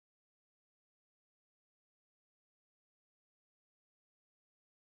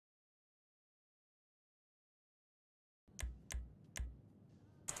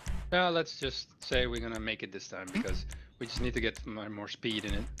Yeah, let's just say we're gonna make it this time because we just need to get more speed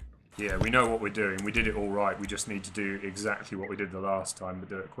in it. Yeah, we know what we're doing. We did it all right. We just need to do exactly what we did the last time, but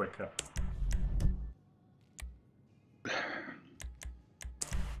do it quicker.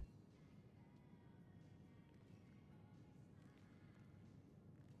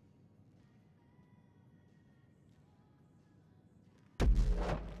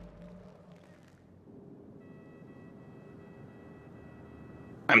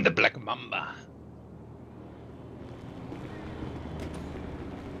 I'm the Black Mamba.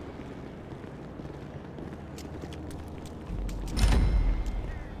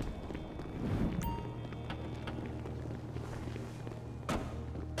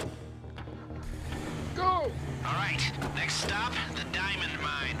 Go! Alright, next stop, the diamond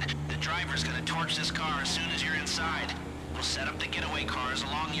mine. The driver's gonna torch this car as soon as you're inside. We'll set up the getaway cars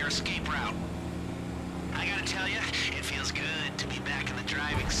along your escape route. I gotta tell you, it feels good to be back in the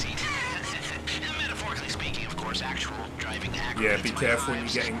driving seat. Metaphorically speaking, of course, actual driving Yeah, be careful when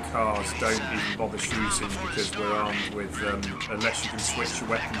you get in cars. Don't even bother shooting because we're armed with, unless you can switch your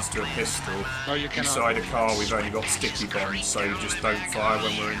weapons to a pistol. Oh, you cannot. Inside a car, we've only got sticky bombs, so just don't fire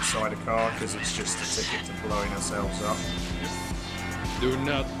when we're inside a car because it's just a ticket to blowing ourselves up. Do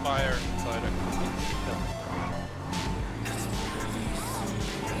not fire inside a car.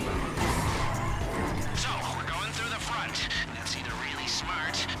 So, we're going through the front. That's either really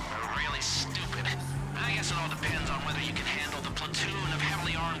smart or really stupid. I guess it all depends on whether you can handle the platoon of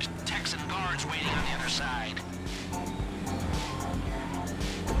heavily armed Texan guards waiting on the other side.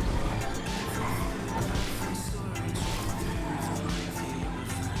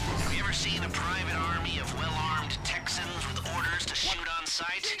 Have you ever seen a private army of well-armed Texans with orders to shoot on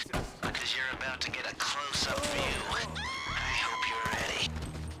sight? Because you're about to get a close-up view. I hope you're ready.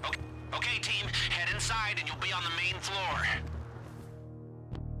 Okay, team, head inside and you'll be on the main floor.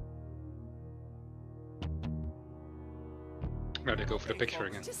 Gotta go for the picture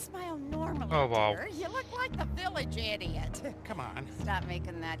again. Just smile normally, Oh, wow. dear. You look like the village idiot. Come on. Stop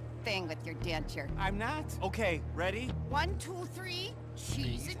making that thing with your denture. I'm not. Okay, ready? 1, 2, 3,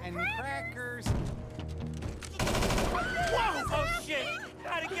 cheese and crackers. Whoa! Oh shit!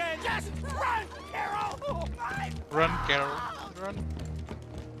 Not again! Just run, Carol! Run, Carol. Run.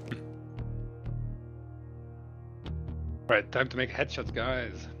 Right, time to make headshots,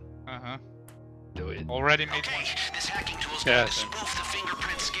 guys. Uh-huh. Do it. Already made Okay, one. this hacking tool's Yeah, going to spoof the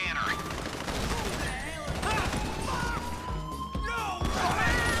fingerprint scanner.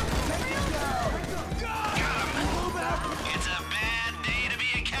 It's a bad day to be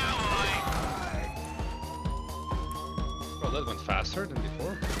a cowboy. Well, that went faster than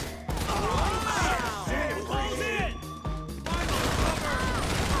before.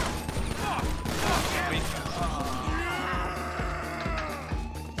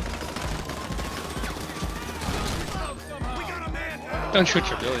 Don't shoot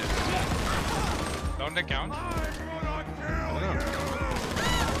your billion. Don't they count?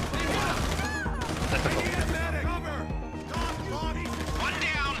 One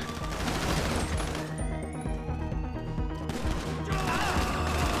down.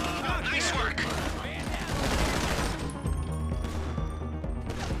 Nice work.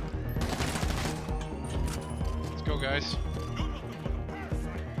 Let's go, guys.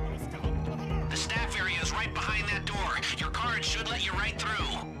 The staff area is right behind that door. Your card should let you right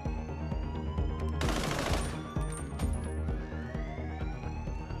through.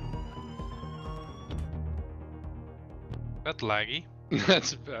 That's laggy.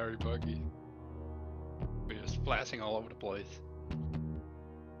 That's very buggy. We're just splashing all over the place.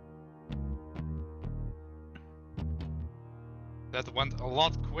 That went a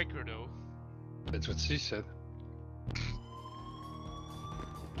lot quicker, though. That's what she said.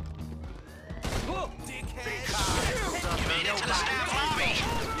 You made it to the staff lobby.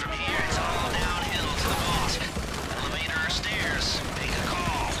 From here, it's all downhill to the vault. Elevator or stairs. Make a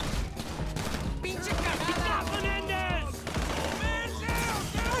call.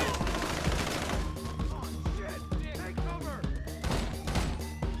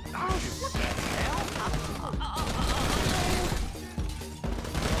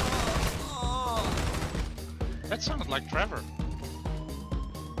 That sounded like Trevor.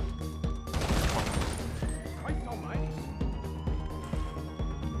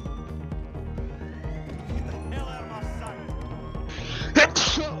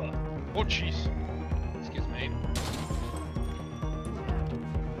 Oh jeez. Excuse me.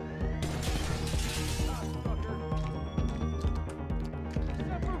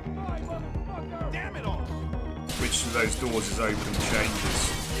 Damn it all! Which of those doors is open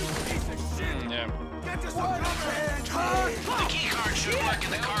changes. Yeah. The key card should work in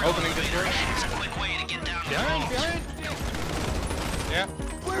the car. Opening this door. It's a quick way to get down the Behind, vault. behind. Yeah.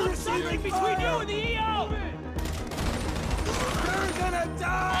 There's something between you and the EO! You're gonna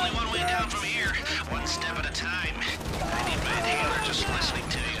die! Only one way down from here. One step at a time. I need my inhaler just listening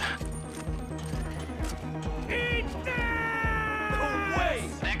to you. Eat them! No way!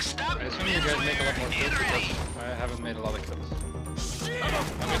 Next up, I assume you guys make a lot more kills get ready. because I haven't made a lot of kills. This is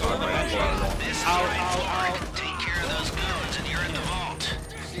the right floor. Take care of those goons and you're in the vault.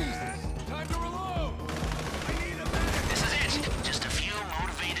 Time to reload! This is it. Just a few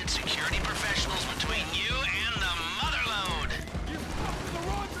motivated security professionals between you and the motherlode. You fucked with the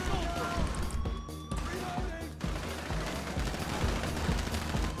wrong soldier!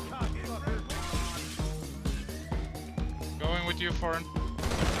 Going with you, Foreign.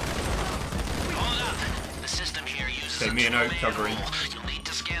 Hold up. The system here uses Take me an oak covering. You'll need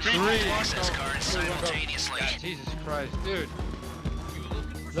to scan the Three. access cards simultaneously. Yeah, Jesus Christ, dude.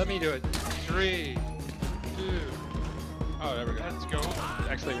 Let me do it. 3, 2. Oh, there we go. Let's go.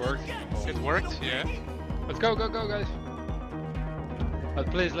 It actually worked. It worked, yeah. Let's go, go, go, guys. But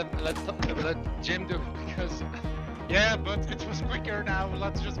please let Jim do it because. Yeah, but it was quicker now.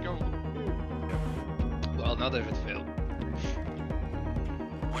 Let's just go. Well, not if it failed.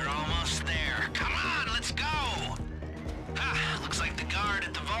 We're almost there. Come on, let's go. Ah, looks like the guard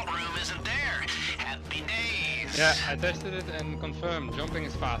at the vault room isn't there. Happy days. Yeah, I tested it and confirmed jumping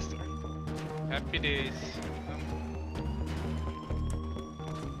is faster. Happy days.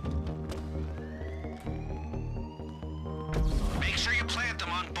 Make sure you plant them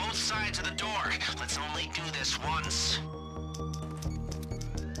on both sides of the door. Let's only do this once.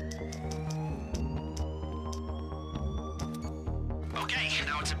 Okay,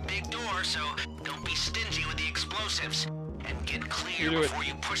 now it's a big door, so don't be stingy with the explosives. And get clear You do it. before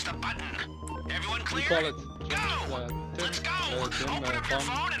you push the button. Everyone clear? call it Go! Tim, Let's go! Jim, Open up your Tom.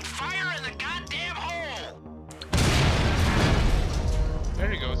 phone and fire in the goddamn hole! There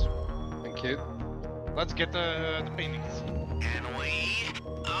he goes. Thank you. Let's get the paintings. And we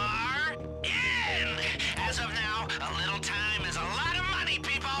are in! As of now, a little time is a lot of money,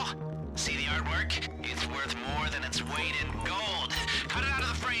 people! See the artwork? It's worth more than its weight in gold. Cut it out of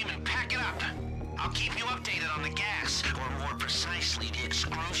the frame and pack it up. I'll keep you updated on the gas, or more precisely, the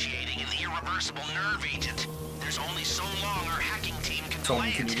excruciating and irreversible nerve agent. There's only so long our hacking team can Tom,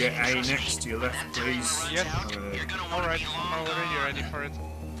 delay can it. you get A Trust me, next to your left, when that please? timer runs Yes. out, you're gonna want to Alright, be I'm long already gone. ready for it.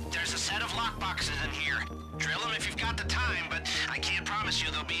 There's a set of lockboxes in here. Drill them if you've got the time, but I can't promise you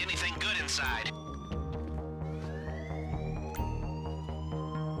there'll be anything good inside.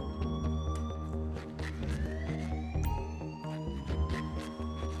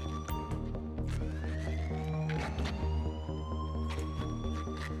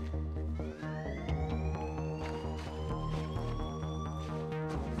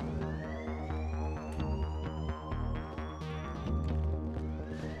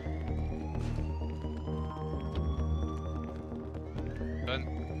 Done.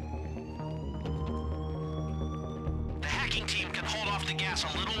 The hacking team can hold off the gas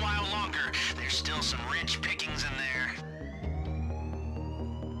a little while longer. There's still some rich pickings in there.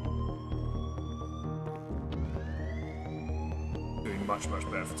 Doing much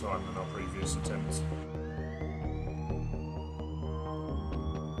better for time than our previous attempts.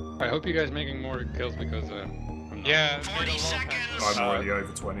 I hope you guys making more kills because I'm not. Yeah, made 40 a lot. seconds! I'm already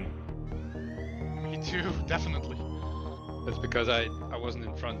over 20. Me too, definitely. That's because I wasn't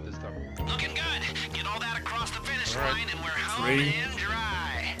in front this time. Looking good. Get all that across the finish All right. line and we're home 3, and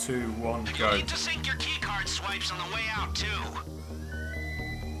dry. 2, 1, You'll go. need to sync your keycard swipes on the way out, too.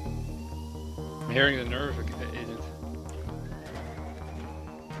 I'm hearing the nerve agent.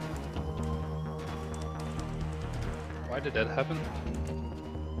 Why did that happen?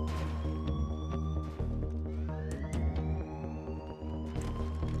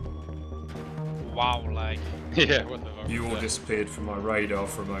 Wow, like. Yeah, what the fuck? You all Yeah. disappeared from my radar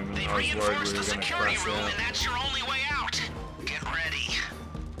for a moment. They've I was worried we reinforced were the going to security crash room, out. and that's your only way out. Get ready.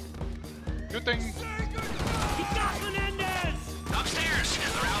 Good thing. He got Menendez! Upstairs.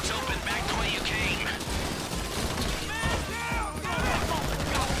 The route's open. Back the way you came.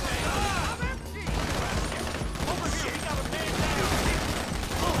 Over here, we got a man down!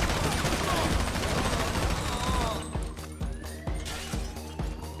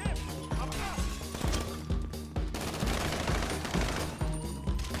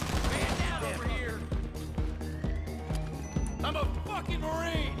 Man down over here! I'm a fucking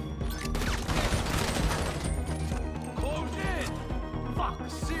Marine! Close in! Fuck,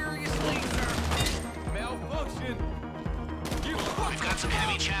 seriously, sir? Malfunction! We've got some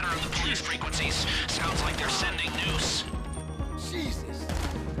heavy chatter on the police frequencies. Sounds like they're sending news. Jesus!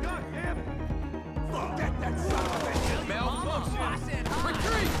 God damn it! Forget that son of a bitch! Malfunction!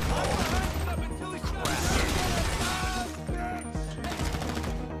 Retreat! Up until he's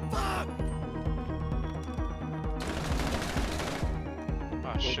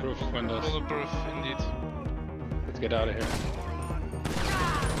Ah, shit. Bulletproof windows. Bulletproof, indeed. Let's get out of here.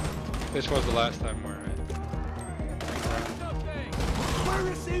 This was the last time we're in. We're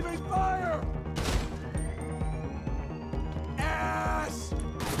receiving fire! Ass!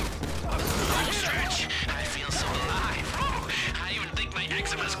 Stretch, I feel so alive. I even think my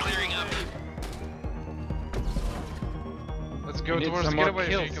eczema's clearing up. Let's go We need towards some the more getaway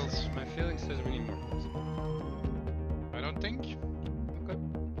kills. vehicles. My feeling says we need more kills. I don't think. Okay.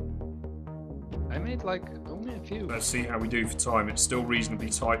 I made like only a few. Let's see how we do for time. It's still reasonably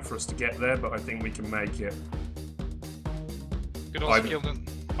tight for us to get there, but I think we can make it. Could also kill them.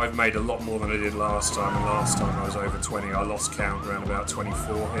 I've made a lot more than I did last time, and last time I was over 20. I lost count around about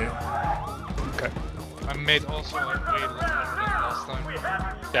 24 here. Okay. I made also like way less than last time.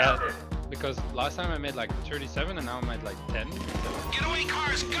 Yeah, because last time I made like 37 and now I made like 10. Getaway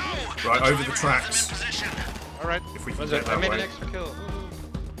cars, go! Right, over the driver has tracks. them in position. Alright, If we can was get it? I that made way. an extra kill.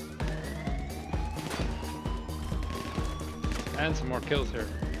 And some more kills here.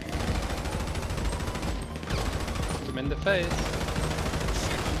 Put them in the face.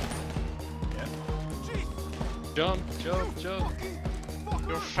 Yeah. Jump, jump, jump.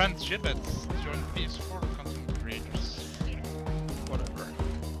 Your friend Gibbets joined PS4 content creators. Whatever.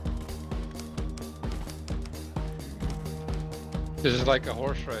 This is like a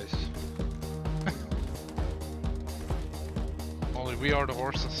horse race. Only we are the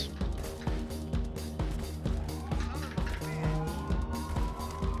horses.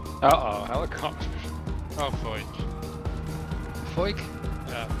 Uh-oh, helicopter. Oh, Void. Foik?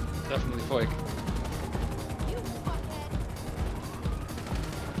 Yeah, definitely Foik.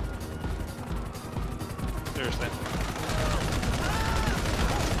 Seriously.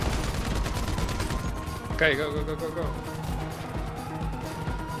 Okay, go, go, go, go, go.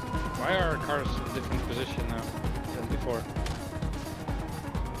 Why are our cars in a different position now than before?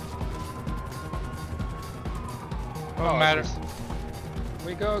 What matters?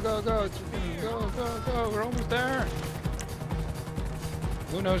 We go, go, go, go, go, go, we're almost there.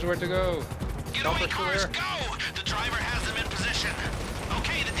 Who knows where to go? Getaway Chopper's cars, clear. go! The driver has them in position.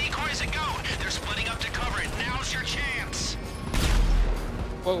 Okay, the decoys are go. They're splitting up to cover it. Now's your chance.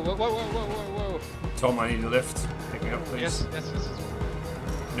 Whoa, whoa, whoa, whoa, whoa, whoa, whoa. Tom, I need a lift. Pick me up, please. Yes, yes, yes.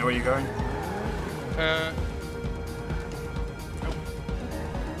 You know where you're going?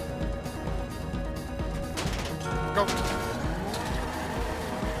 Go.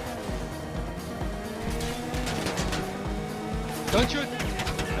 Don't shoot!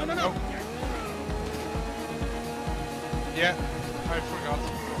 No, no, no! Oh. Yeah, I forgot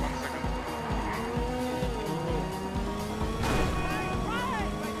for 1 second.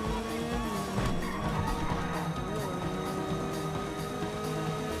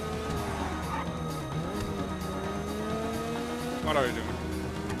 What are you doing?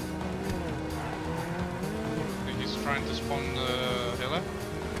 He's trying to spawn the Hilla.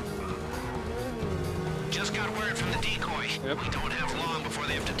 Just got word from the decoy. Yep. We don't have long before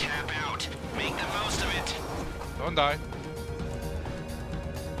they have to tap out. Make the most of it. Don't die.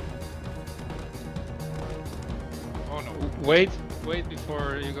 Oh no. Wait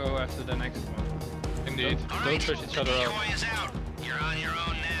before you go after the next one. Indeed. Don't push each other The out. decoy is out. You're on your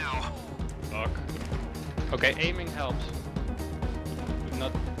own now. Fuck. Okay, aiming helps.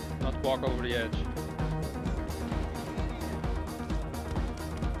 But not walk over the edge.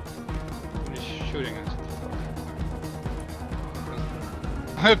 He's shooting us.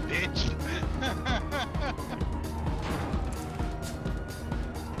 Bitch.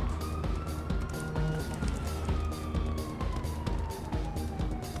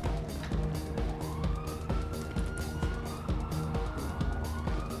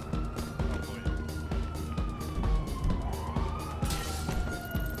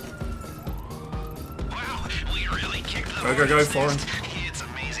 Wow, we really kicked the Go, go, go, hornet's foreign. nest. It's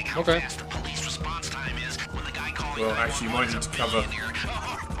amazing how Okay. fast the police response time is when the guy calling Well, actually, you might need to cover.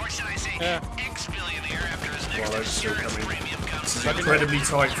 Or should I say, Yeah. ex-billionaire after his While next those still insurance coming. premium comes It's through. incredibly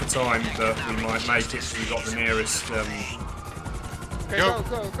tight for time, but we might make it because we've got the nearest. Okay, Go. go,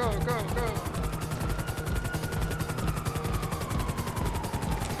 go, go, go, go.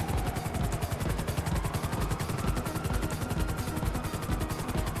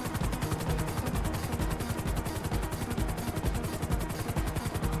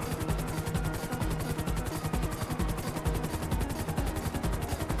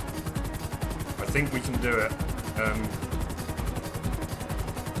 think we can do it.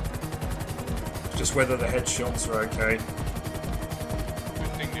 Just whether the headshots are okay.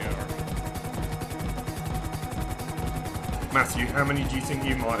 Good thing they are. Matthew, how many do you think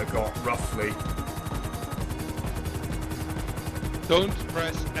you might have got, roughly? Don't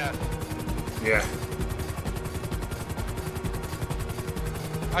press F. Yeah.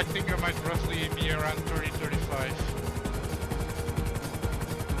 I think I might roughly be around 30-35.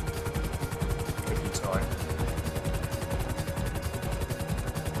 Could be tight.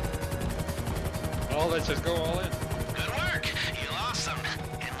 Well, let's just go all in. Good work. You're awesome.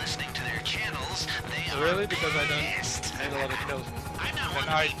 And listening to their channels, they are Really? Because I don't pissed. have a lot of kills. I'm not one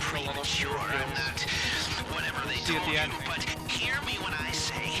And I to be do a lot of premature. I'm kills. not whatever they See at told the you, end. but hear me when I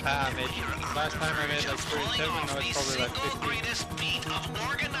say Maybe. Last time I made like 37, now it's probably like 50. greatest feat of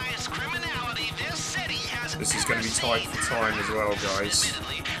organized criminality this city has This is going to be tight for time as well, guys.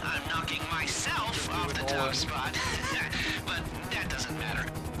 Admittedly, I'm knocking myself off the top spot, but that doesn't matter.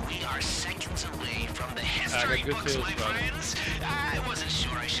 We are seconds away from the history good books, feels my about it. friends. I wasn't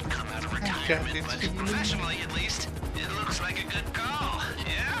sure I should come out of retirement, but professionally at least, it looks like a good call.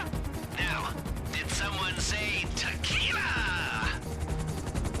 Yeah? Now, did someone say tequila?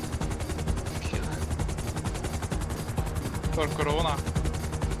 For Corona.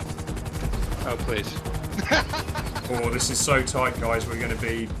 Oh, please. Oh, this is so tight, guys. We're going to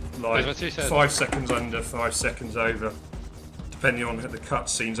be like That's what she said. 5 seconds under, 5 seconds over, depending on the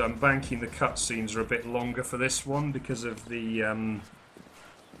cutscenes. I'm banking the cutscenes are a bit longer for this one because of the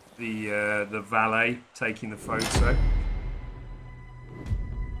valet taking the photo.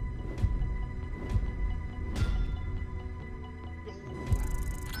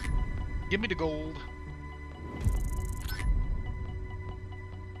 Give me the gold.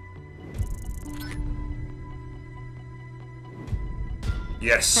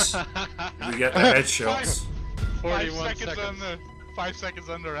 Yes, we get the headshots. 41 5 seconds seconds. under. 5 seconds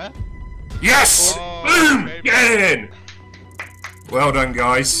under, eh? Yes! Oh, Boom! baby. Get in! Well done,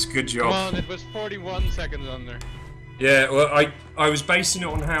 guys. Good Come job. on, it was 41 seconds under. Yeah, well, I was basing it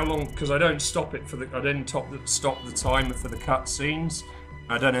on how long, because I don't stop it for the, I didn't stop the timer for the cutscenes.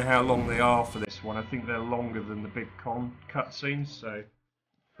 I don't know how long they are for this one. I think they're longer than the big cutscenes. So,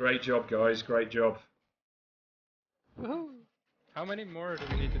 great job, guys. Great job. Woohoo! How many more do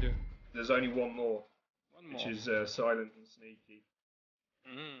we need to do? There's only one more, One more. which is silent and sneaky.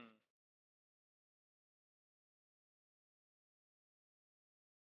 Mm.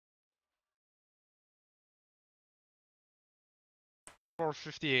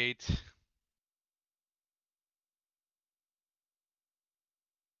 458.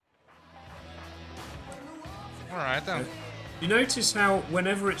 Alright then. You notice how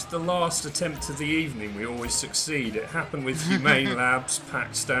whenever it's the last attempt of the evening, we always succeed. It happened with Humane Labs,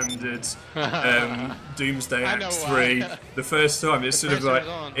 Pack Standards, Doomsday I know Act why. 3. The first time, it's sort of pressure like, is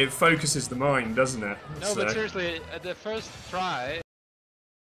on. it focuses the mind, doesn't it? No, but seriously, the first try,